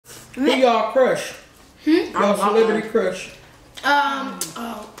Who y'all crush? Y'all celebrity crush?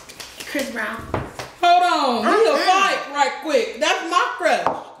 Chris Brown. Hold on, we a fight right quick. That's my crush.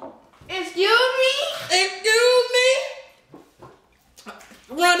 Excuse me? Excuse me?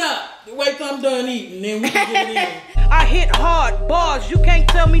 Run up. Wait till I'm done eating, then we can get it in. I hit hard bars, you can't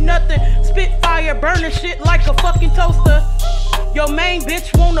tell me nothing. Spitfire burning shit like a fucking toaster. Your main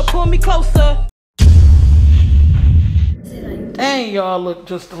bitch wanna pull me closer. Dang, y'all look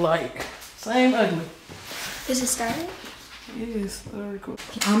just alike. Same ugly. Is it starting? It is very cool.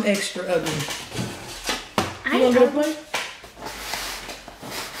 I'm extra ugly. I You wanna get a plate?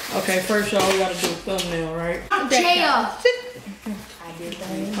 Okay, first y'all, we gotta do a thumbnail, right? Jail.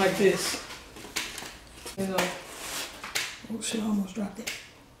 Like this. You know. Oh shit, I almost dropped it.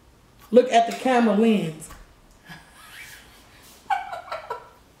 Look at the camera lens.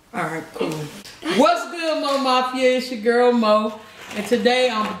 Alright, cool. What's good, Mo Mafia? It's your girl Mo. And today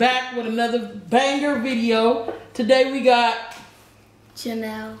I'm back with another banger video. Today we got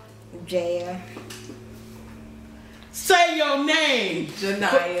Janelle. Jaya. Say your name.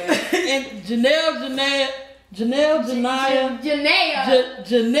 Janaya. And Janelle, Janaya,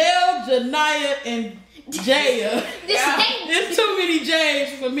 and Jaya. There's too many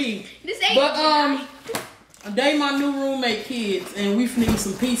J's for me. But they my new roommate kids, and we finna eat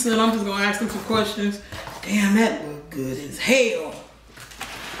some pizza, and I'm just gonna ask them some questions. Damn, that look good as hell.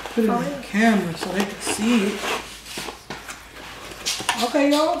 Put it on the camera so they can see it. Okay,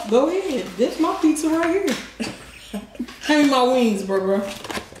 y'all, go ahead. This my pizza right here. Hang my wings, bro.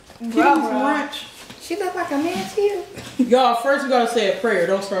 Give me some ranch. She look like a man to you. Y'all, first we gotta say a prayer.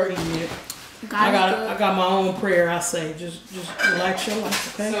 Don't start eating it. I God got my own prayer. I say, just relax your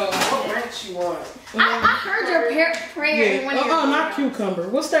life, okay? So, what ranch you want? I heard your prayer in one of your not cucumber.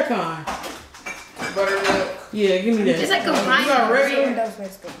 What's that kind? Buttermilk. Yeah, give me that. It's like a vine. You got regular?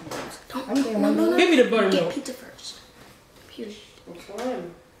 No. Give me the buttermilk. Get pizza first. Period. Which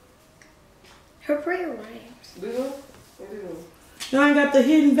one? Her prayer rhymes. This one? What do you do? Y'all ain't got the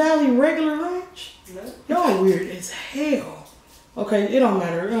Hidden Valley regular ranch? No. Y'all weird as hell. Okay, it don't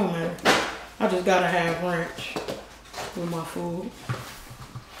matter. It don't matter. I just gotta have ranch with my food.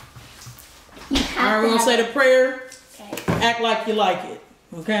 Alright, we're gonna say the prayer. Okay. Act like you like it.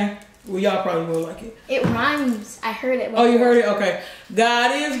 Okay? Well, y'all probably will like it. It rhymes. I heard it. Oh, you heard it? Okay.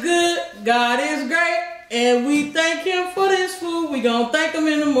 God is good. God is great. And we thank him for this food. We gonna thank him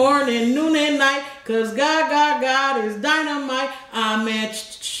in the morning, noon, and night. Cause God is dynamite. Amen.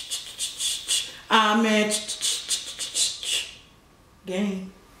 Amen.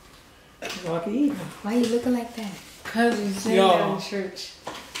 Game. Y'all can eat. Why you looking like that? Cause you say Y'all. that in church.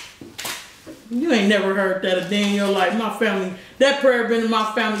 You ain't never heard that a day in your life. My family, that prayer been in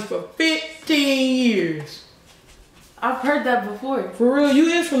my family for 15 years. I've heard that before. For real, you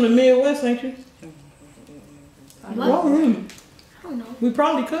is from the Midwest, ain't you? What? I I don't know. We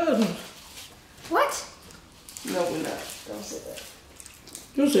probably cousins. What? No, we're not. Don't say that.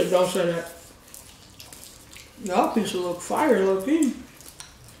 You said don't say that. Y'all pizza look fire, look key.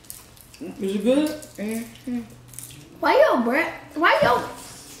 Is it good? Why your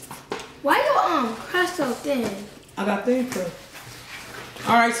crust so thin? I got thin crust.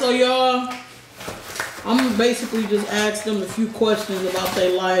 Alright, so y'all, I'm gonna basically just ask them a few questions about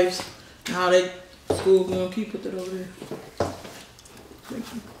their lives and how they school going. Can you put that over there? Thank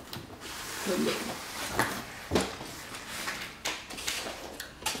you.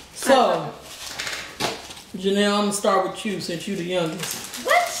 So, Janelle, I'm gonna start with you since you the youngest.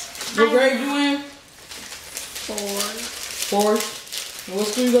 What? What grade you in? 4. 4th. And what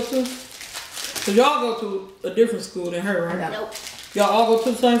school you go to? Cause y'all go to a different school than her, right? Nope. Y'all all go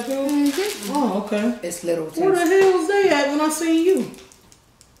to the same school? Mm-hmm. Oh, okay. It's little. Where the hell was they at when I seen you?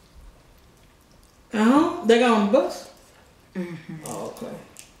 They got on the bus? Mm-hmm. Oh, okay.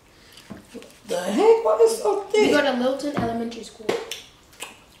 What the heck? What is so We thick? go to Milton Elementary School.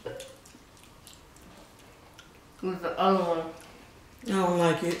 Who's the other one? I don't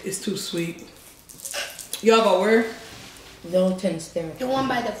like it. It's too sweet. Y'all go where? Littleton Stairs. The one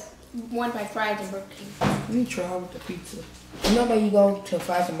by Fry's and Burger King. Let me try with the pizza. You know when you go to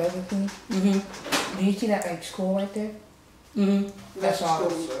Fry's and Burger King? Mm-hmm. Do you see that like school right there? Mm-hmm. That's all.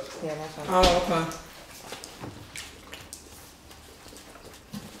 School. Yeah, that's all. Oh, okay.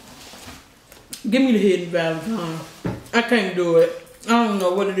 Give me the Hidden Valley. I can't do it. I don't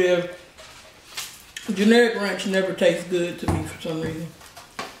know what it is. Generic ranch never tastes good to me for some reason.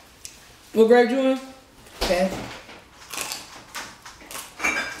 What grade you in? Okay.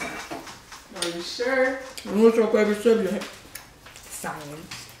 Are you sure? And what's your favorite subject?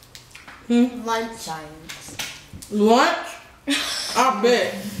 Science. Lunch. Science. Lunch? I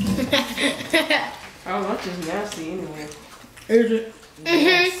bet. Our lunch is nasty anyway. Is it?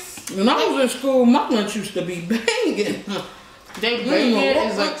 When I was in school, my lunch used to be banging. They bacon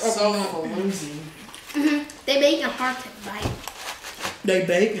is like so flimsy. They bacon hard to bite. They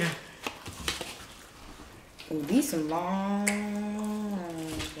bacon. Ooh, these some long.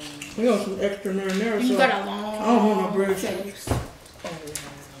 We got some extra marinara. You So got a long I don't want no bread. face.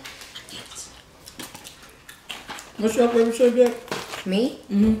 What's your favorite subject? Me?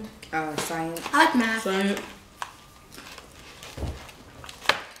 Science. I like math. Science.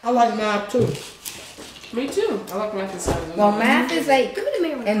 I like math too. Me too. I like math and science. Well, math is like Give me the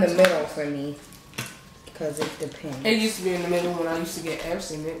mirror. in the middle for me. Because it depends. It used to be in the middle when I used to get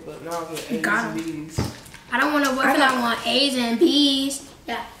F's in it, but now I get A's Got and B's. I don't want to work and I want A's and B's.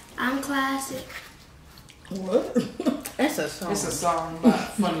 Yeah, I'm classic. What? It's a song. It's a song by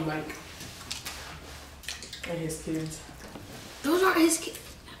Funny Mike and his kids. Those aren't his kids.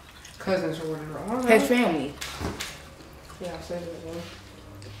 Cousins or whatever. I don't know. His family. Yeah, I said it.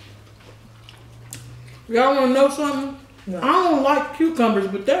 Y'all want to know something? No. I don't like cucumbers,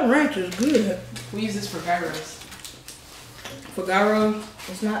 but that ranch is good. We use this for gyros. For gyros.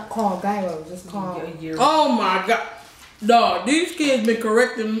 It's not called gyros. It's called. Oh my god. Dog, these kids been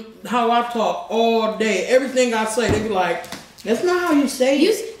correcting how I talk all day. Everything I say, they be like, that's not how you say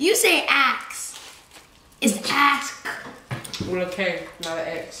it. You say axe. It's ask. With a K, not an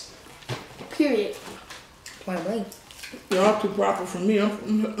X. Period. Point blank. Y'all too proper for me.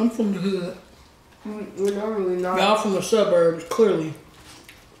 I'm from the hood. We're normally not. Y'all from the suburbs, clearly.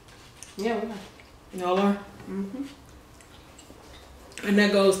 Yeah, we are. Y'all are? And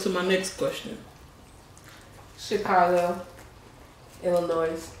that goes to my next question. Chicago,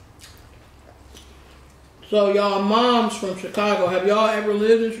 Illinois. So y'all moms from Chicago, have y'all ever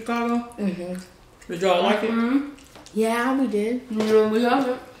lived in Chicago? Did y'all like it? Yeah, we did. No, we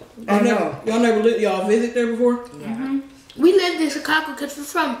haven't. Y'all never lived, y'all visit there before? Yeah. We lived in Chicago because we're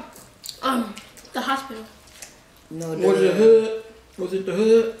from the hospital. No, Was it hood? Was it the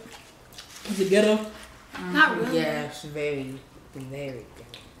hood? Was it ghetto? Not really. Yes, very, very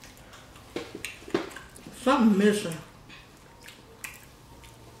good. Something missing.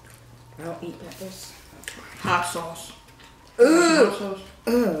 I don't eat peppers. Hot sauce. Ugh. Hot sauce.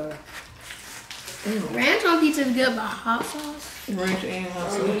 Ugh. Ranch on pizza is good, but hot sauce. Ranch and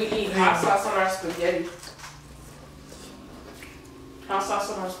hot sauce. We eat hot sauce on our spaghetti. Hot sauce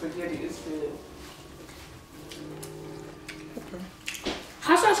on our spaghetti is good.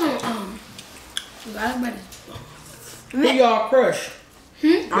 Hot sauce on garlic bread. Who y'all crush?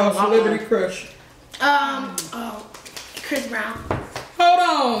 Y'all celebrity crush. Chris Brown. Hold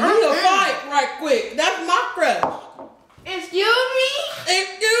on, we a fight right quick. That's my crush. Excuse me?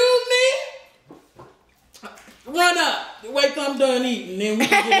 Excuse me? Run up. Wait till I'm done eating, then we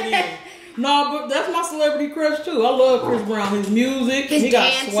can get it in. No, but that's my celebrity crush too. I love Chris Brown. His music. His he got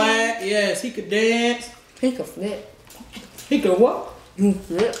dancing. swag. Yes, he could dance. He could flip. He could what? You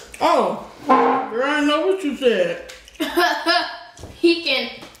flip. Oh, girl, I know what you said. He can.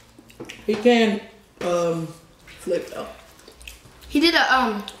 He can flip though. He did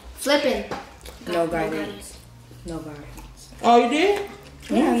a flipping. No guidance. No guidance. Oh, you did?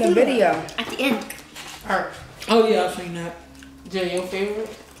 Yeah, in the video. At the end. Alright. Oh yeah, I've seen that. Jay, your favorite?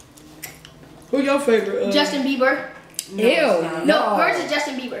 Who your favorite? Justin Bieber. Ew. No, hers is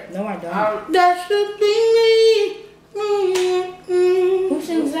Justin Bieber. No, I don't. That should be me. Who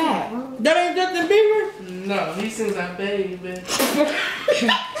sings that? That ain't Justin Bieber? No, he sings that baby.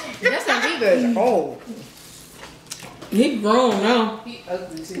 Justin Bieber is old. He grown now. He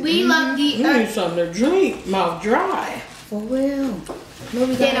ugly too. We love You the need something to drink. Mouth dry. For real. No,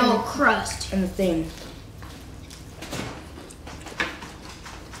 we that got old crust. in the thing.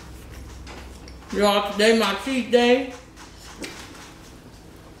 Y'all, today my cheat day.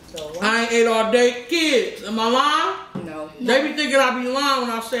 So what? I ain't ate all day. Kids, am I lying? No. They be thinking I be lying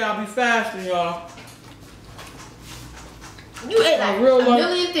when I say I be fasting, y'all. You ate like real a life.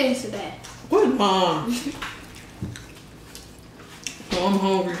 million things today. What mom? Oh, I'm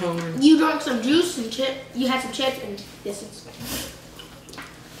hungry. You drank some juice and chip. You had some chips and this is.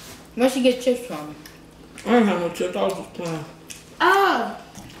 Where'd you get chips from? I ain't have no chips. I was just playing. Oh.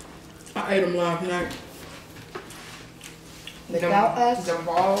 I ate them last night. Without us? The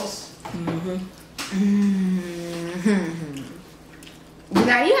balls.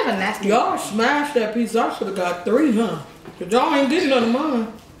 Now you have a nasty. Y'all smashed that piece. I should have got 3, huh? Cause y'all ain't getting none of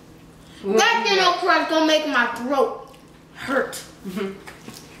mine. That dinner crust gonna make my throat hurt. No,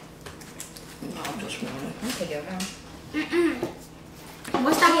 I'm just playing. I'll take it now.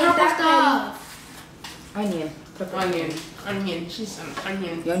 What's that purple stuff? Onion. Onion. She's an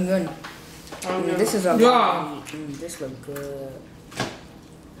onion. Yun. This is a Yeah. This looks good.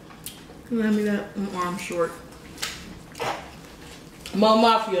 Hand me that. My arm's short. Mom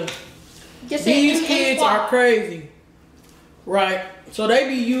Mafia. These kids are crazy. Right? So they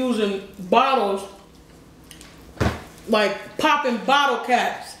be using bottles, like popping bottle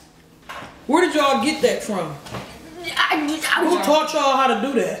caps. Where did y'all get that from? Who taught y'all how to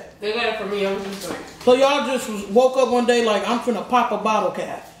do that? They got it from me. I was just like. So y'all just woke up one day like, I'm finna pop a bottle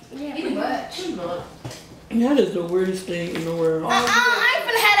cap. Yeah, pretty much. That is the weirdest thing in the world. I ain't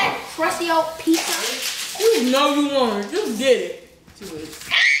finna have that crusty old pizza. You know you want it. Just get it.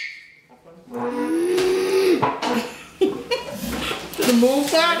 The move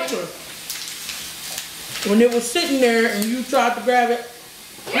faster. When it was sitting there and you tried to grab it,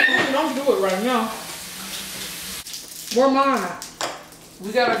 don't do it right now. Where mine at?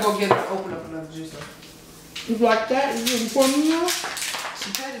 We gotta go get her, open up another juicer. You like that? You didn't pour me out?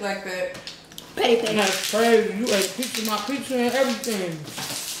 She petty like that. Petty. That's crazy. You ate my pizza and everything.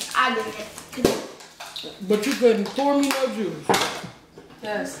 I didn't. But you couldn't pour me no juice.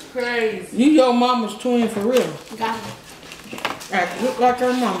 That's crazy. You your mama's twin for real. Got it. Act look like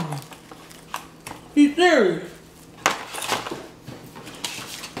her mama. You serious?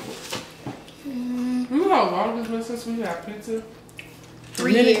 You know how long it's been since we had pizza?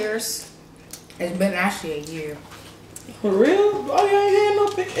 3 years. It's been actually a year. For real? Oh, you ain't had no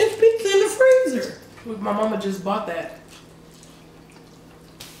pizza. It's pizza in the freezer. My mama just bought that.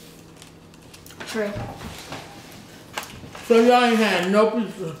 True. So y'all ain't had no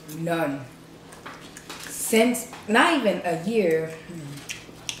pizza? None. Since, not even a year,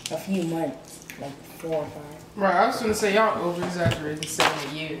 a few months, like 4 or 5. Right, I was gonna say y'all over exaggerated saying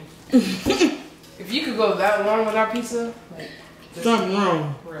a year. If you could go that long without pizza, like Something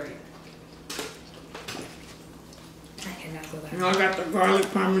wrong. right. I cannot go that You know, I got the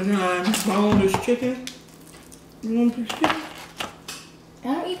garlic parmesan boneless chicken. You want this chicken? I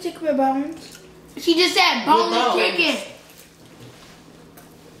don't eat chicken with bones. She just said boneless bones. chicken.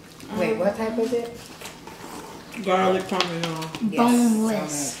 Wait, what type is it? Garlic parmesan.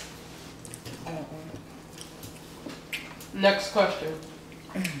 Boneless. Next question.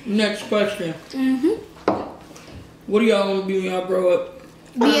 Next question. Mm-hmm. What do y'all want to be when y'all grow up?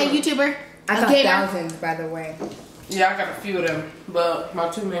 Be a YouTuber. I A got gamer. thousands, by the way. Yeah, I got a few of them, but my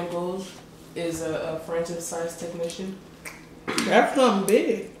 2 main goals is a forensic science technician. That's something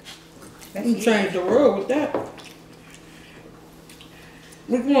big. That's You it. change the world with that.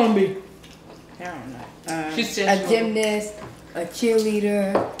 Which one be? I don't know. She said A she gymnast, a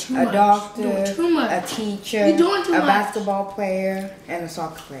cheerleader, Too a much. doctor, Doing too much. a teacher, You're doing too a much. basketball player, and a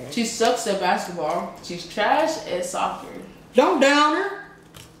soccer player. She sucks at basketball. She's trash at soccer. Don't down her.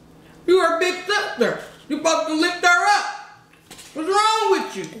 You her big sister. You supposed to lift her up. What's wrong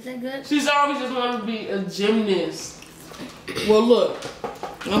with you? Is that good? She's always just wanted to be a gymnast. Well, look.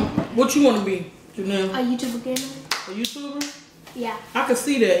 What you want to be, Janelle? A YouTuber gamer? A YouTuber? Yeah. I can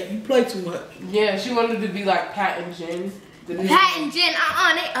see that. You play too much. Yeah, she wanted to be like Pat and Jen. Pat and Jen,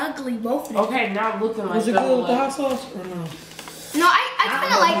 they ugly, both of them. Okay, now looking like Was it them, good with the like- hot sauce or no? No, I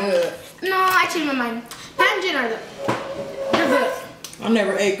kind of like. Good. No, I changed my mind. Pat and Jen are good. They're good. I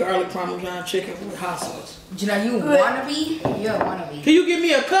never ate garlic parmesan chicken with hot sauce. Gina, you wanna be? You're a wannabe. Can you give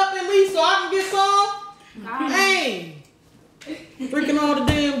me a cup at least so I can get some? Hey! Freaking all the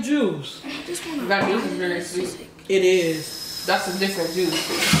damn juice. That juice is very sweet. It is. That's a different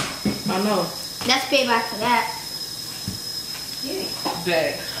juice. I know. That's payback for that.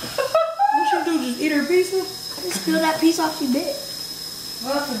 Dang. What she do? Just eat her pizza? I just peel that piece off your bit.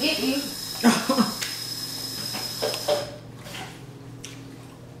 Well, forget you.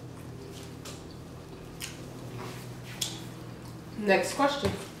 Next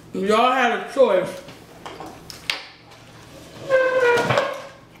question. Y'all had a choice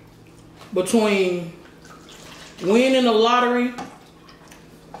between winning the lottery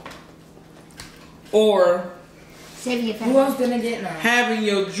or Saving your Who family. else gonna get none? having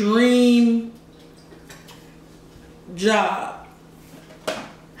your dream job.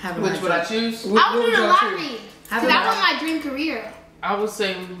 Which would I choose? I would do the y'all lottery. choose? Because I want my dream career. I would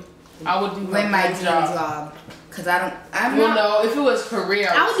say I would do Win my dream dream job. Cause I'm Well, not. no, if it was career,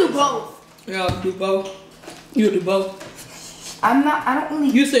 I would do both. Y'all do both. You do both. I don't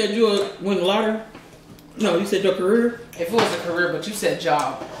really. You said you would win the lottery? No, you said your career? If it was a career, but you said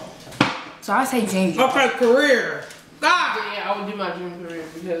job. So I say dream job. Okay, career. God! Yeah, I would do my dream career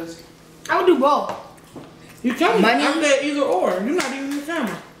because I would do both. You tell me. Money? I said either or. You're not even the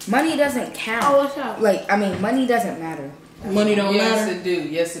camera. Money doesn't count. Oh, what's up? Like, I mean, money doesn't matter. Money don't matter. Yes, it do.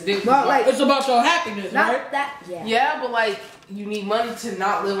 Yes, it do. Well, like, it's about your happiness, not right? that. Yeah. Yeah, but like you need money to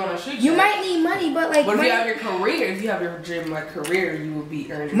not live on a street. You might need money, but like. But if money, you have your career, if you have your dream like career, you will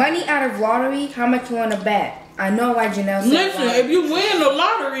be earning money out of lottery. How much you want to bet? I know why Janelle said. Listen, if you win the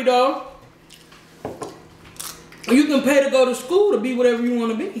lottery though, you can pay to go to school to be whatever you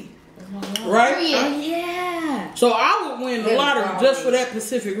want to be. Right? Yeah. So I would win the lottery just for that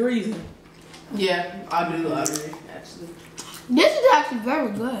specific reason. Yeah, I do lottery actually. This is actually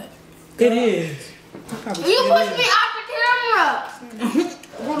very good. It is. You pushed me off the camera.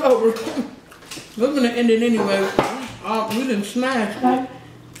 Hold over. We're gonna end it anyway. We didn't smash.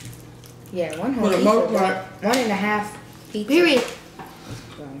 Yeah, one whole For the pizza. most part. 1.5 pizza. Period.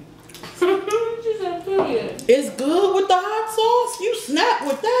 It's good with the hot sauce. You snap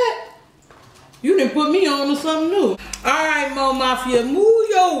with that. You didn't put me on to something new. Alright, Mo Mafia, move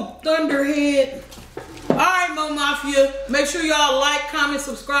your thunderhead. Alright, Mo Mafia, make sure y'all like, comment,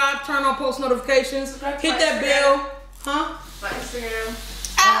 subscribe, turn on post notifications, hit that bell. Huh? My Instagram.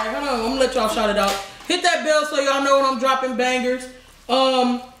 Alright, hold on, I'm gonna let y'all shout it out. Hit that bell so y'all know when I'm dropping bangers.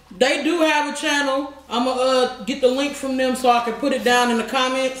 They do have a channel. I'm gonna get the link from them so I can put it down in the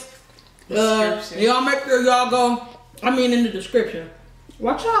comments. Y'all make sure y'all go, in the description.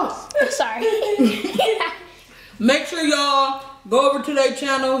 Watch out. I'm sorry. Make sure y'all go over to their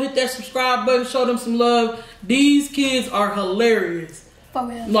channel, hit that subscribe button, show them some love. These kids are hilarious. For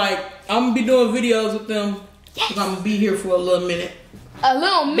real. Like, I'm gonna be doing videos with them. Yes. I'm gonna be here for a little minute. A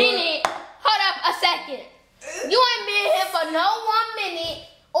little minute? Hold up a second. You ain't been here for no 1 minute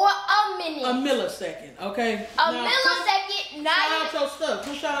or a minute. A millisecond, okay? A millisecond, not shout out your stuff.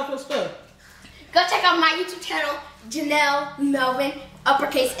 Come shout out your stuff. Go check out my YouTube channel, Janelle Melvin,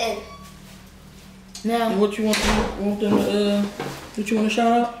 uppercase N. Now, and what you want to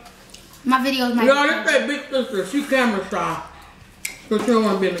shout out? My videos, my Y'all, this that big sister. She camera shy. But she don't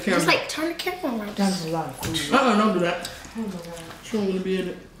want to be in the camera. Just like turn the camera around. that's a lot of food. Don't do that. Oh my god. She don't want to be in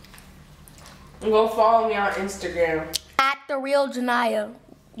it. Go follow me on Instagram. At the real Janaya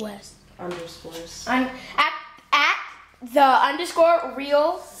West. _. At the _real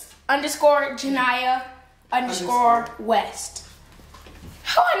 _Janaya _West.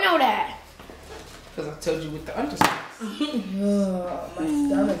 How I know that? Because I told you with the underscore. Oh, my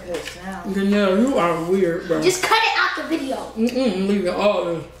stomach hurts now. Danielle, you are weird, bro. Just cut it out the video. Leave it all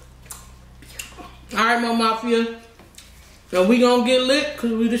in. Alright, Mo Mafia. So we gonna get lit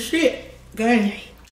because we the shit. Gang.